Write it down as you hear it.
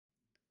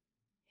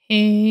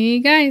Hey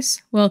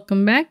guys,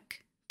 welcome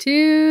back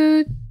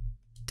to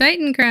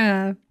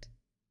TitanCraft.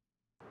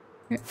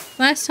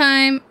 Last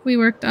time we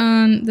worked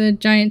on the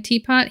giant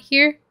teapot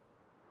here,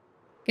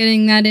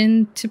 getting that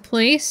into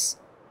place,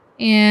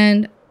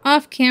 and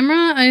off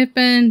camera I've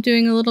been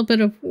doing a little bit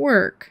of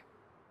work.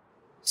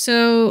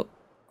 So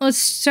let's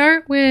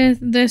start with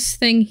this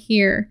thing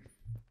here.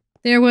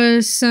 There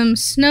was some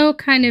snow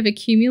kind of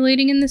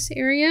accumulating in this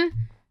area,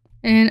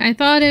 and I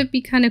thought it'd be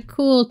kind of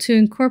cool to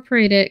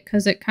incorporate it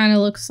because it kind of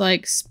looks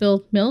like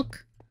spilled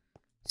milk.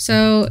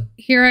 So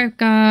here I've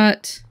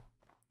got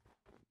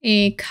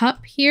a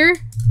cup here.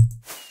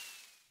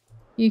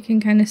 You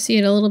can kind of see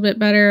it a little bit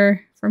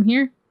better from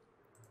here.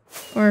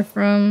 Or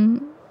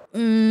from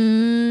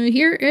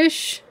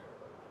here-ish.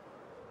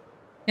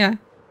 Yeah,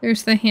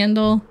 there's the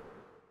handle.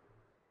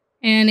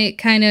 And it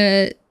kind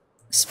of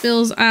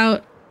spills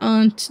out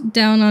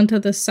down onto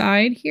the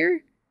side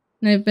here.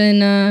 And I've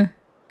been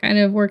kind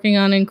of working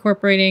on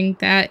incorporating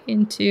that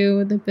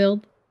into the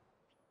build.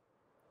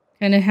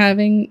 Kind of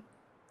having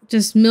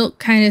just milk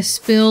kind of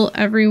spill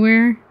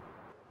everywhere.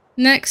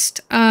 Next,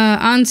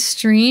 on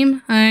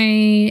stream,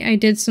 I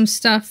did some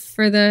stuff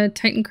for the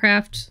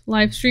TitanCraft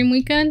live stream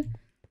weekend.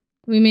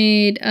 We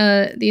made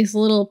these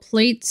little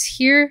plates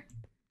here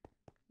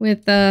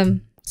with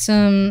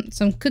some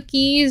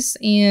cookies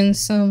and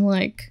some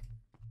like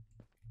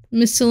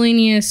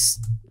miscellaneous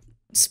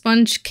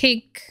sponge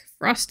cake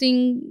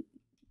frosting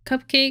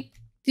cupcakey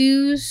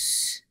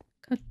doos.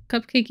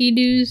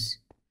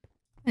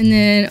 And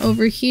then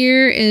over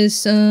here is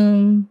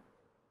some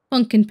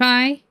pumpkin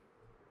pie,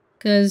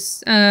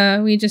 because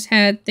we just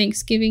had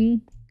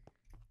Thanksgiving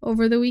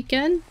over the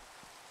weekend.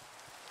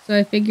 So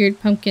I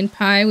figured pumpkin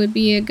pie would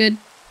be a good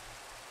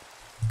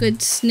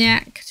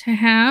snack to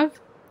have.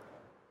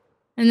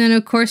 And then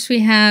of course we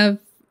have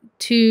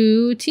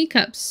 2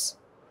 teacups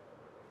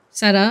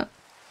set up.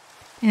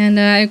 And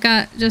I've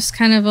got just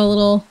kind of a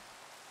little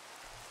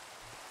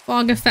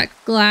fog effect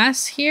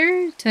glass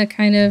here to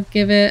kind of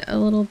give it a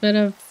little bit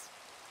of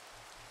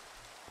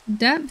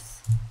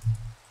depth.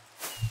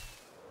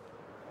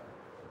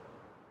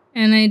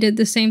 And I did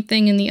the same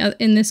thing in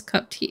this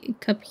cup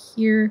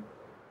here.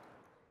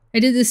 I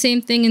did the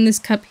same thing in this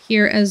cup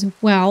here as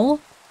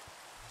well.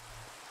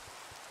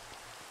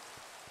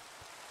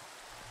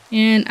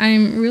 And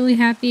I'm really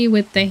happy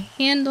with the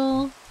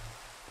handle.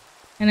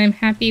 And I'm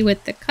happy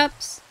with the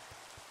cups.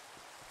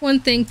 One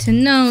thing to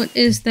note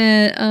is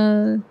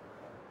that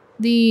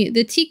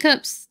the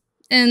teacups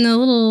and the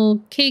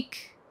little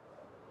cake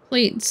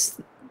plates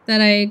that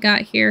I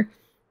got here,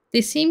 they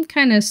seem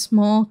kind of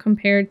small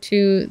compared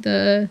to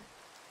the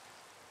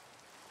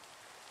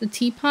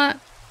teapot,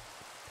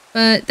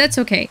 but that's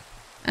okay.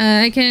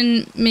 I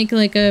can make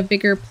like a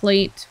bigger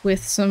plate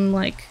with some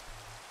like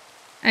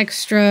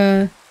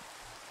extra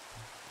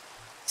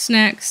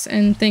snacks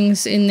and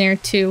things in there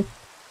too.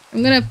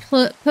 I'm gonna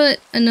put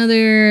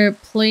another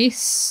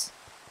place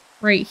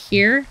right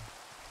here.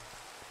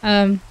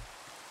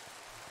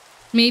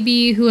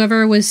 Maybe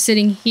whoever was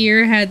sitting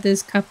here had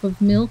this cup of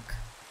milk.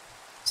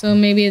 So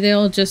maybe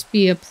they'll just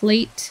be a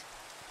plate.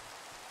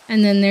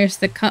 And then there's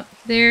the cup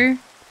there.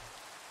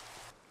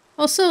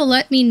 Also,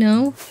 let me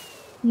know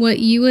what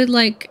you would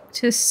like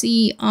to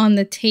see on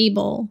the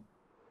table.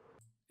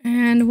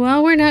 And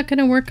while we're not going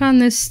to work on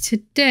this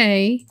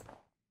today,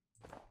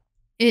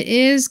 it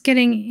is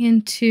getting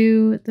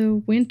into the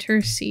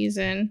winter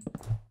season.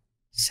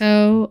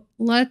 So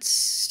let's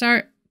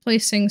start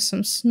placing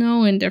some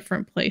snow in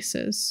different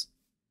places.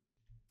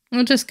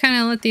 We'll just kind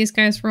of let these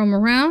guys roam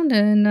around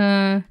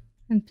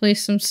and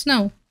place some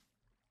snow.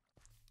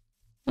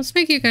 Let's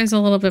make you guys a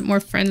little bit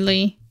more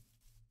friendly.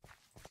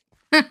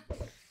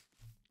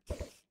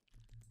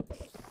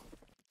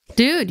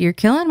 Dude, you're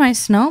killing my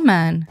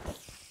snowman.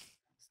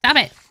 Stop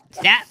it!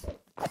 Stop!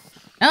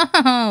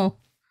 Oh!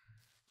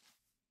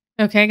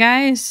 Okay,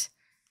 guys.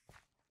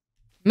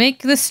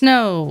 Make the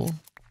snow.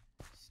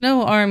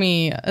 Snow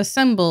army,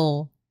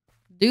 assemble.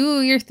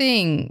 Do your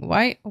thing.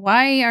 Why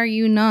are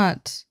you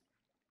not?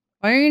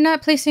 Why are you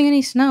not placing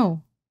any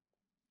snow?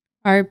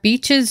 Are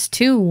beaches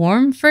too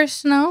warm for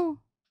snow?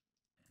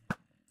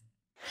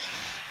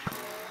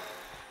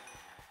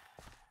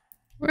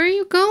 Where are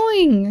you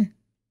going?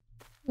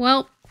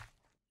 Well,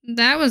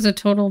 that was a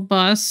total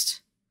bust.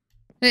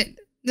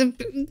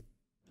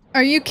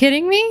 Are you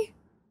kidding me?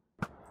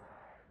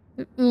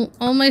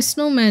 All my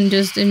snowmen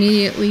just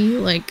immediately,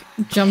 like,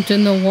 jumped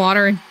in the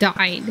water and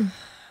died.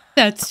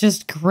 That's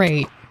just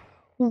great.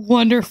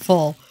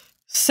 Wonderful.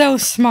 So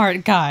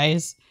smart,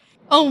 guys.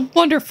 Oh,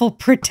 wonderful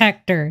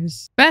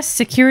protectors. Best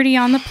security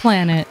on the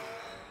planet.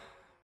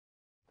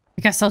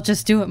 I guess I'll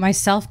just do it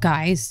myself,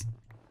 guys.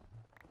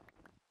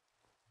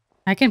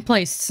 I can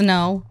place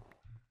snow.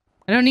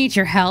 I don't need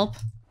your help.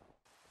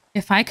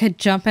 If I could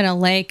jump in a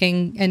lake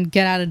and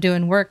get out of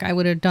doing work, I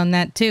would have done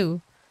that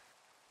too.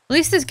 At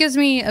least this gives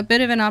me a bit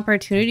of an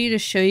opportunity to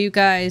show you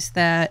guys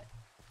that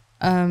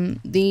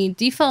the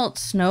default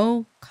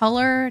snow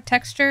color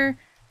texture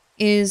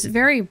is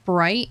very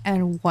bright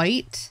and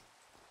white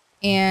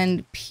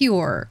and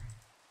pure,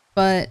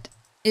 but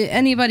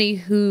anybody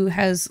who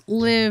has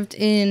lived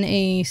in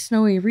a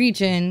snowy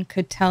region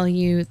could tell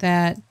you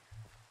that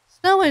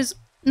snow is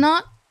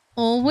not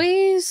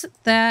always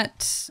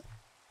that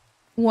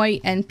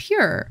white and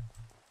pure.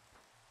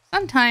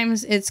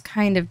 Sometimes it's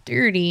kind of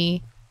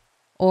dirty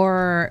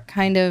or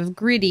kind of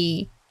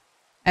gritty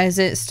as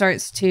it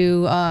starts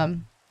to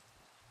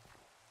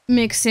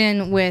mix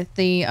in with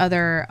the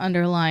other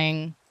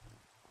underlying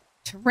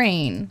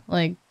terrain,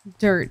 like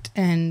dirt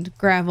and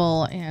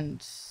gravel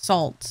and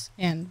salt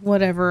and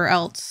whatever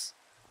else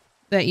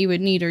that you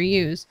would need or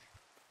use.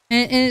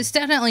 And it's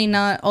definitely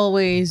not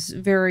always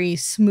very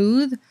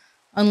smooth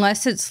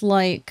unless it's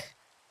like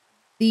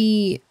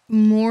the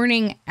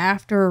morning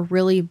after a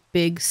really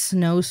big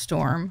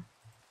snowstorm.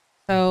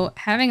 So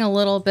having a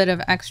little bit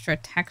of extra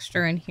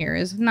texture in here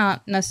is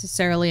not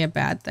necessarily a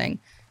bad thing.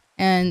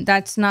 And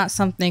that's not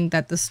something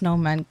that the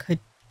snowmen could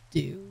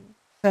do.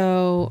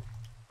 So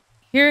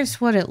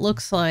here's what it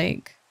looks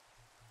like.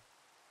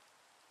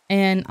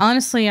 And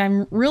honestly,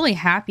 I'm really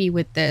happy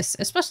with this,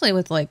 especially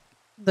with like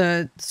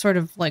the sort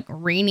of like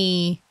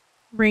rainy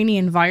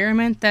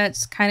environment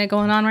that's kind of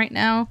going on right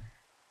now.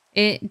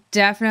 It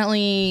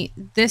definitely,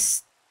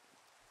 this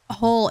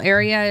whole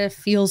area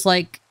feels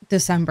like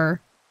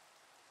December.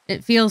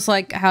 It feels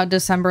like how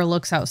December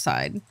looks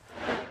outside.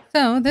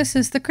 So this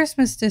is the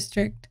Christmas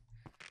district.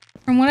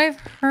 From what I've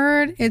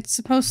heard, it's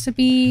supposed to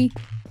be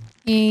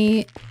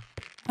a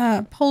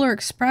Polar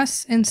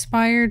Express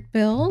inspired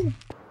build.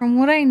 From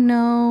what I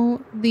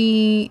know,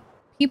 the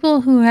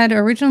people who had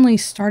originally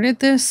started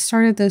this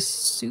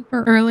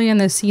super early in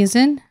the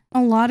season.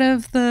 A lot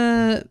of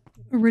the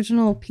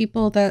original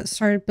people that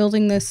started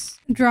building this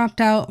dropped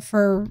out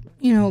for,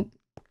 you know,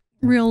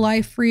 real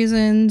life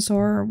reasons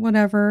or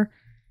whatever.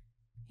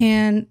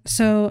 And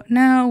so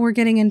now we're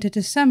getting into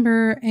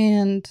December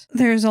and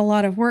there's a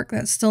lot of work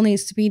that still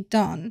needs to be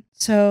done.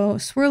 So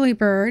Swirly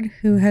Bird,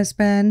 who has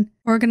been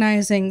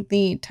organizing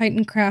the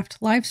TitanCraft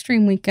live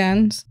stream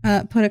weekends,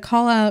 put a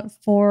call out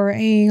for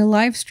a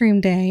live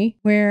stream day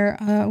where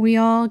we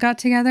all got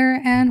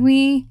together and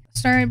we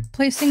started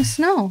placing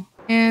snow.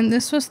 And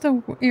this was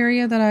the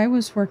area that I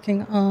was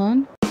working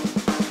on.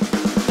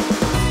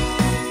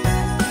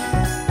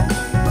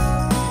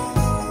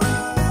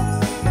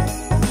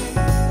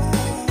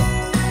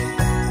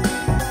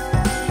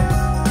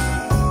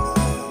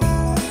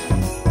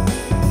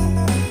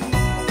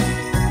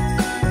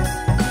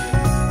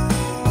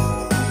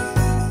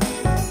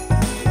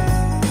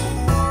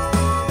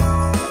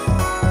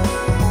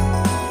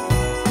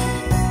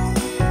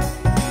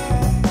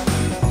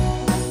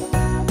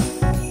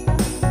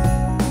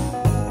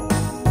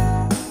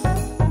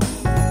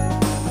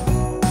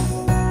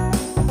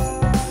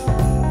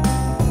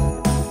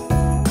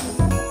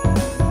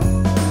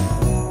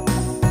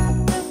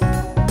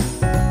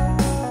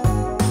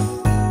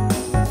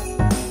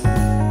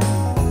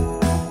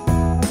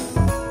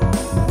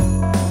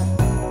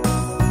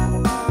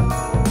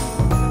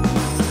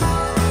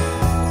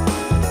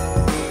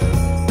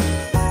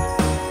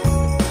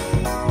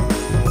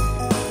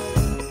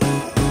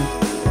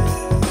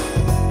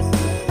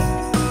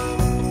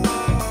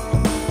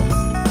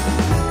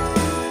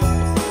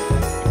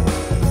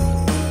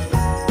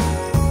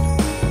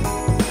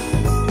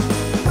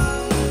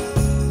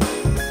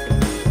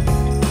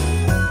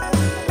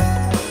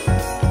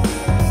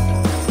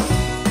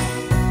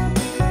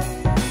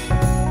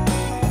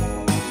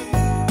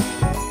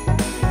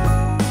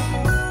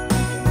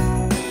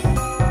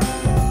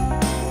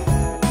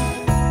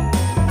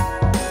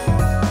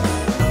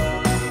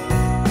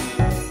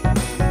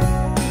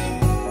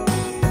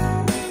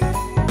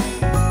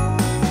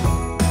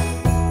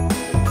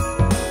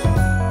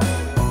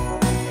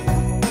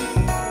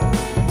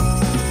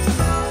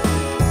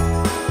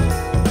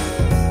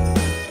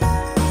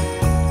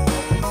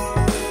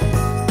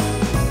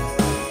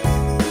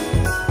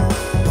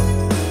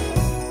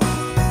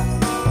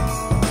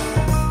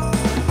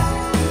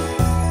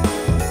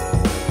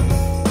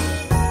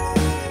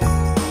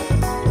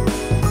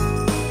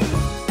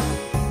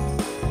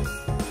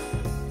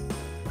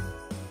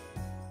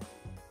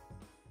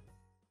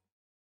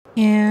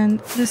 And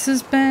this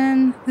is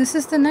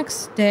the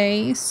next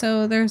day,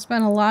 so there's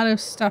been a lot of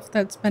stuff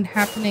that's been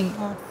happening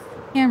off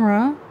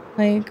camera.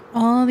 Like,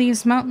 all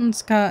these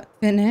mountains got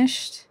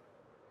finished.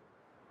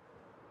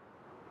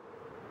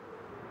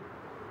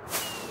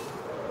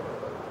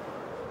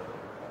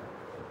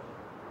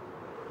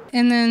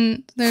 And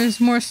then there's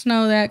more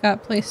snow that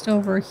got placed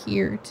over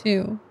here,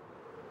 too.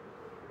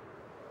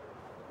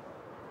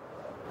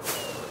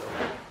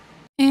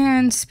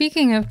 And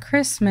speaking of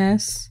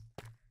Christmas,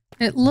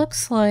 it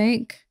looks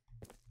like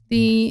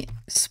the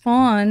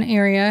spawn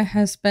area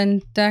has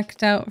been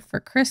decked out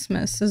for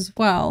Christmas as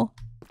well.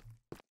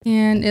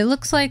 And it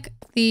looks like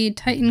the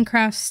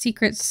TitanCraft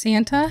Secret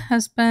Santa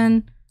has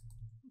been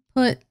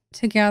put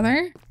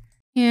together.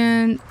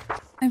 And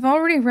I've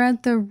already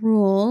read the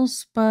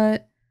rules,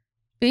 but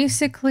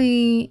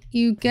basically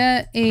you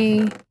get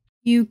a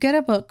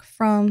book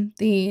from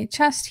the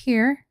chest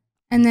here,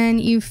 and then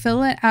you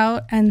fill it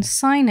out and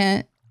sign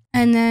it,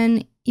 and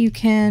then you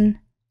can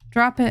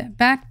drop it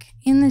back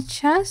in the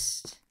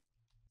chest.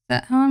 Is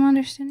that how I'm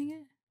understanding it?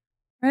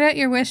 Write out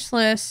your wish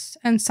list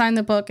and sign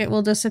the book. It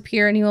will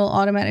disappear and you will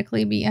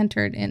automatically be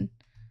entered in.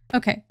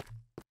 Okay.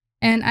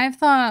 And I've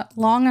thought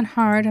long and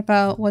hard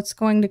about what's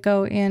going to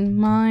go in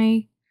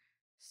my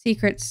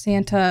Secret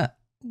Santa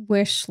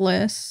wish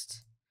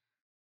list.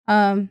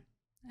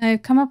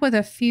 I've come up with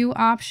a few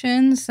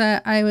options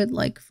that I would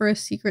like for a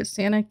Secret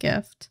Santa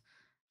gift.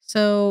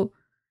 So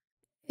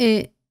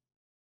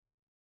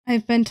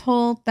I've been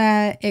told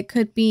that it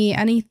could be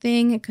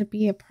anything. It could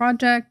be a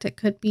project. It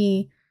could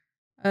be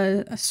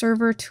a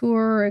server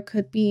tour. It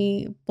could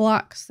be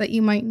blocks that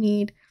you might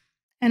need.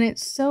 And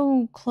it's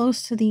so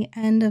close to the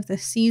end of the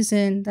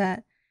season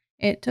that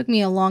it took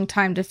me a long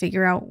time to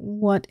figure out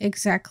what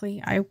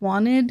exactly I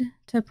wanted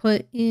to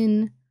put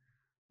in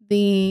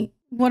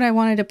what I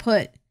wanted to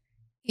put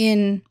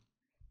in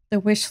the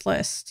wish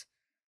list.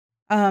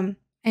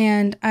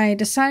 And I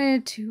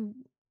decided to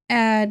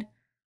add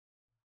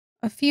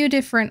a few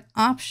different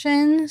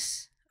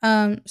options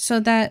so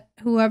that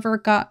whoever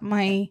got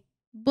my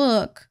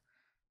book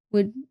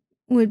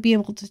would be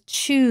able to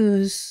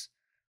choose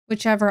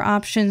whichever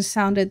option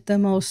sounded the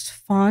most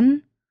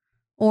fun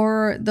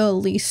or the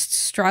least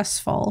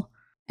stressful.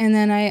 And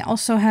then I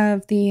also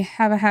have the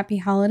have a happy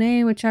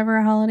holiday,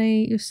 whichever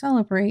holiday you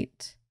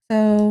celebrate.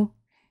 So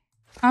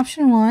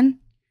option 1,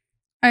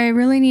 I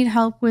really need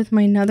help with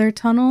my nether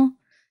tunnel,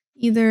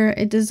 either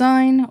a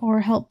design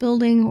or help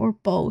building or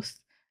both.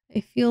 I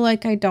feel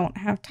like I don't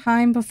have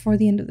time before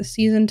the end of the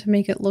season to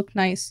make it look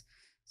nice.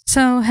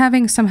 So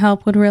having some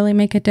help would really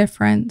make a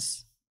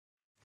difference.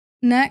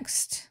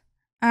 Next,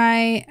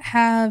 I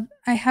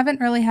haven't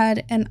really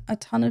had a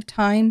ton of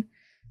time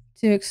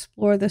to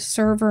explore the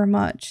server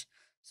much.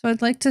 So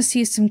I'd like to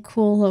see some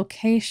cool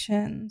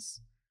locations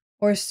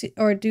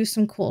or do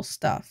some cool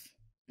stuff.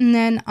 And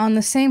then on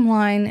the same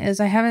line is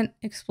I haven't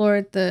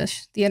explored the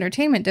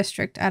entertainment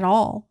district at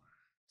all.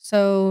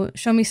 So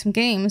show me some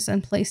games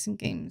and play some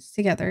games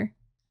together.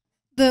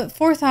 The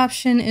fourth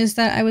option is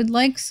that I would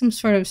like some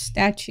sort of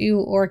statue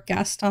or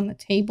guest on the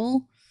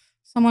table.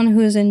 Someone who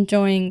is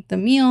enjoying the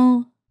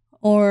meal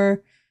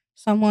or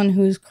someone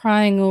who's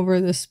crying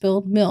over the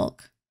spilled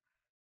milk.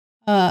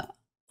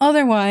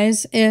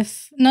 Otherwise,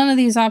 if none of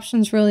these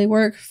options really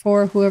work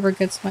for whoever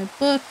gets my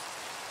book,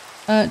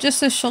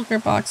 just a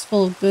shulker box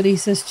full of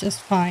goodies is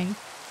just fine.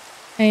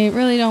 I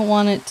really don't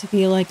want it to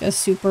be like a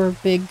super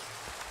big,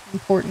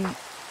 important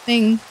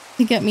thing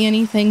to get me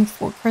anything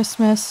for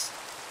Christmas.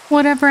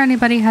 Whatever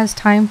anybody has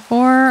time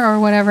for or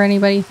whatever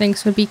anybody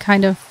thinks would be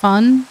kind of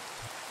fun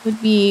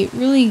would be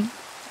really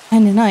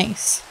kind of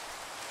nice.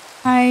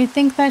 I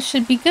think that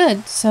should be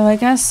good, so I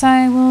guess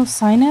I will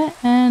sign it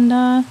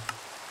and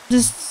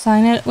just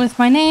sign it with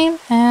my name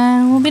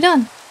and we'll be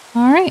done.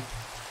 Alright.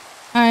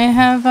 I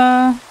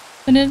have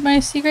finished my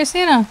Secret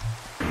Santa.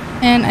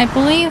 And I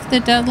believe the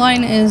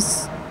deadline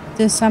is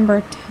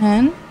December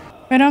 10.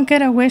 If I don't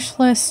get a wish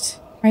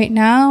list right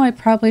now, I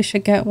probably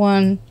should get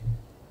one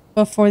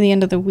before the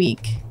end of the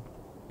week.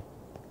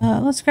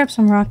 Let's grab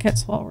some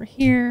rockets while we're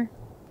here.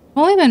 I've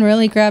only been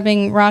really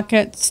grabbing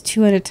rockets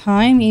 2 at a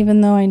time, even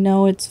though I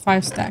know it's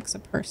 5 stacks a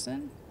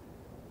person.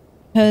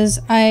 Because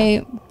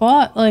I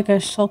bought like a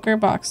shulker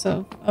box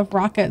of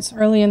rockets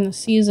early in the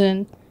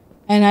season,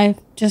 and I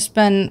just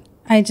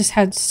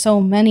had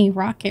so many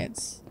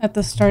rockets at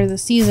the start of the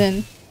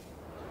season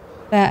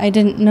that I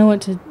didn't know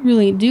what to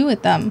really do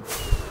with them.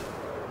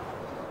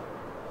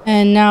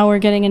 And now we're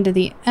getting into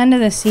the end of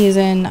the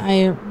season.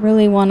 I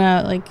really want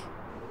to like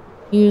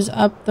use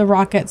up the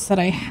rockets that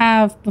I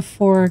have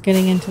before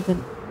getting into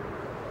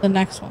the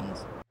next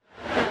ones.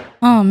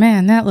 Oh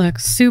man, that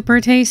looks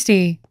super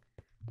tasty.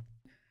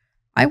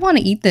 I want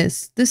to eat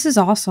this. This is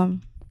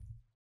awesome.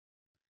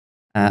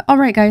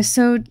 Alright guys,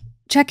 so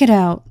check it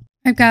out.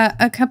 I've got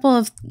a couple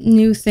of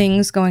new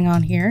things going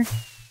on here.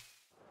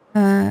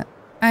 I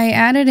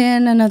added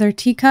in another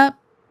teacup.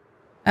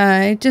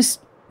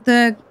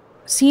 The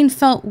scene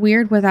felt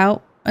weird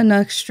without an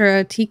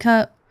extra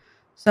teacup.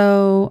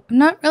 So I'm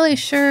not really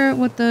sure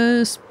what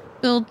the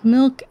spilled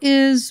milk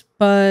is,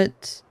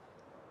 but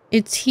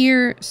it's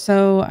here,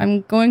 so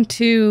I'm going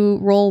to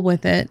roll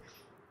with it.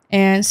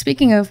 And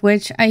speaking of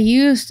which, I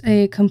used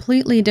a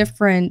completely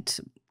different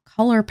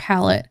color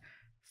palette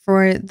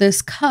for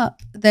this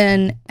cup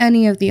than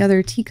any of the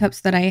other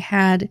teacups that I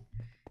had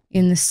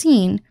in the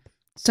scene.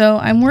 So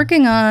I'm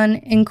working on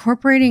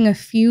incorporating a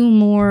few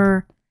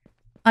more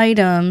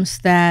items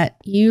that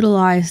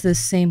utilize this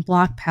same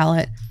block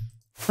palette.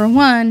 For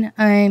one,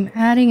 I'm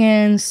adding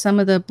in some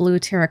of the blue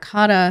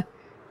terracotta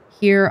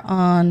here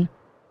on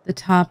the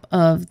top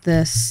of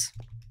this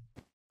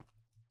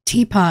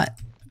teapot.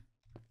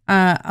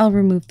 I'll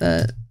remove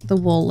the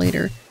wool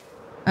later.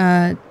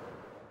 And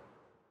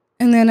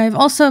then I've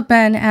also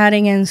been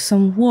adding in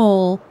some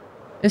wool,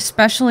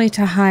 especially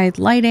to hide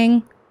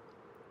lighting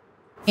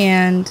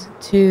and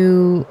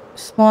to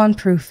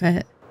spawn-proof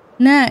it.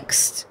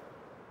 Next,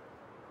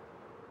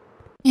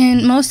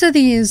 in most of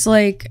these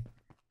like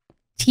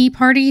tea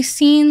party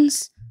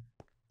scenes,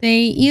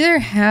 they either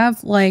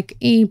have like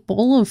a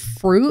bowl of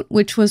fruit,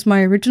 which was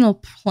my original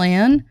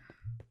plan,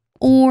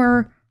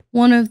 or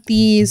one of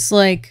these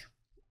like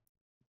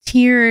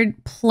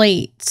tiered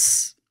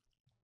plates.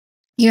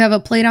 You have a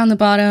plate on the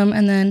bottom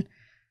and then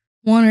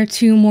one or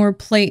two more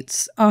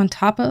plates on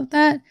top of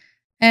that.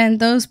 And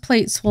those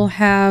plates will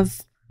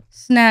have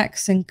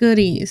snacks and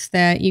goodies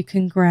that you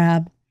can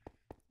grab.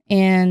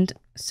 And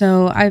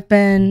so I've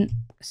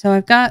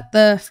got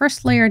the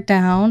first layer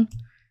down,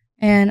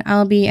 and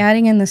I'll be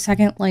adding in the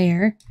second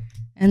layer.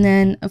 And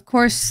then of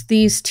course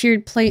these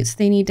tiered plates,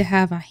 they need to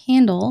have a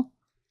handle.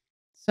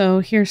 So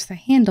here's the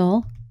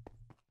handle.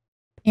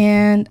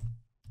 And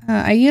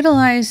I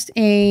utilized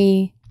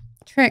a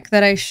trick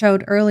that I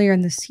showed earlier in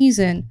the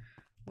season,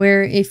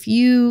 where if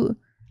you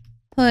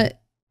put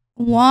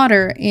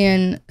water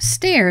in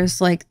stairs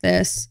like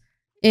this,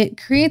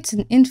 it creates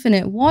an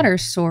infinite water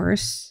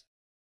source.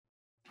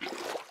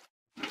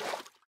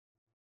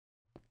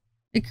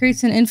 It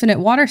creates an infinite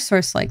water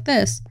source like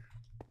this.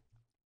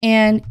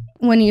 And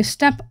when you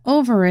step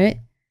over it,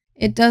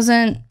 it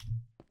doesn't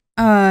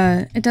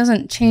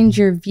change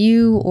your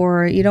view,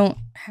 or you don't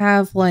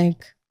have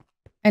like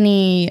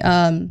any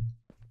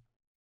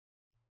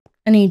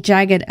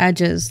jagged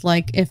edges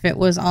like if it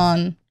was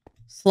on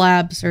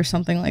slabs or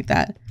something like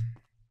that.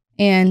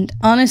 And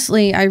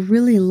honestly, I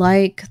really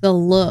like the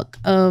look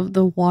of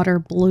the water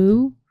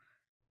blue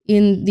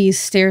in these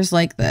stairs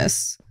like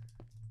this.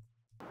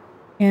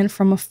 And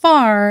from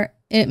afar,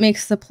 it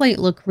makes the plate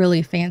look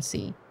really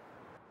fancy.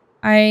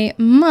 I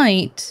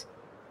might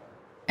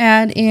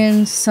add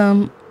in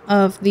some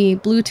of the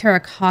blue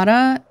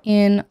terracotta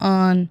in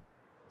on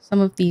some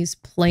of these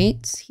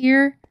plates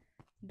here,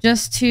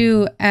 just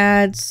to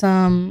add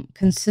some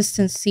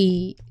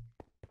consistency.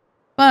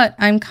 But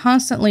I'm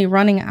constantly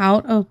running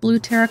out of blue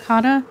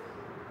terracotta,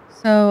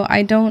 so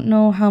I don't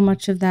know how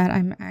much of that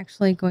I'm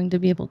actually going to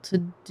be able to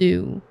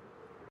do.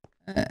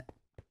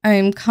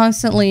 I'm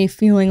constantly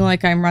feeling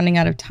like I'm running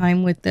out of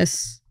time with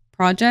this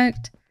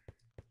project,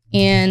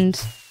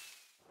 and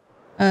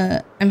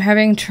I'm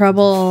having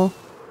trouble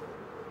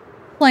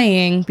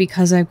playing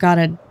because I've got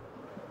a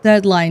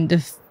deadline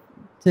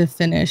to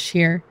finish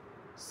here.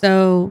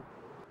 So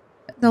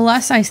the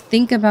less I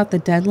think about the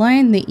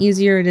deadline, the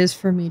easier it is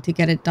for me to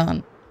get it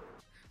done.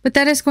 But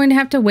that is going to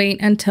have to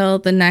wait until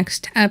the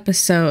next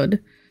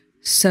episode.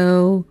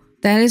 So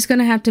that is going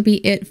to have to be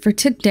it for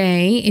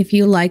today. If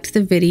you liked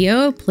the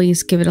video,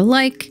 please give it a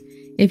like.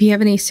 If you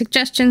have any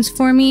suggestions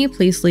for me,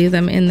 please leave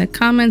them in the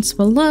comments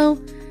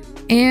below.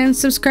 And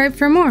subscribe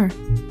for more.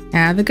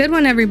 Have a good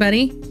one,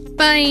 everybody.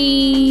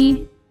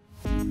 Bye!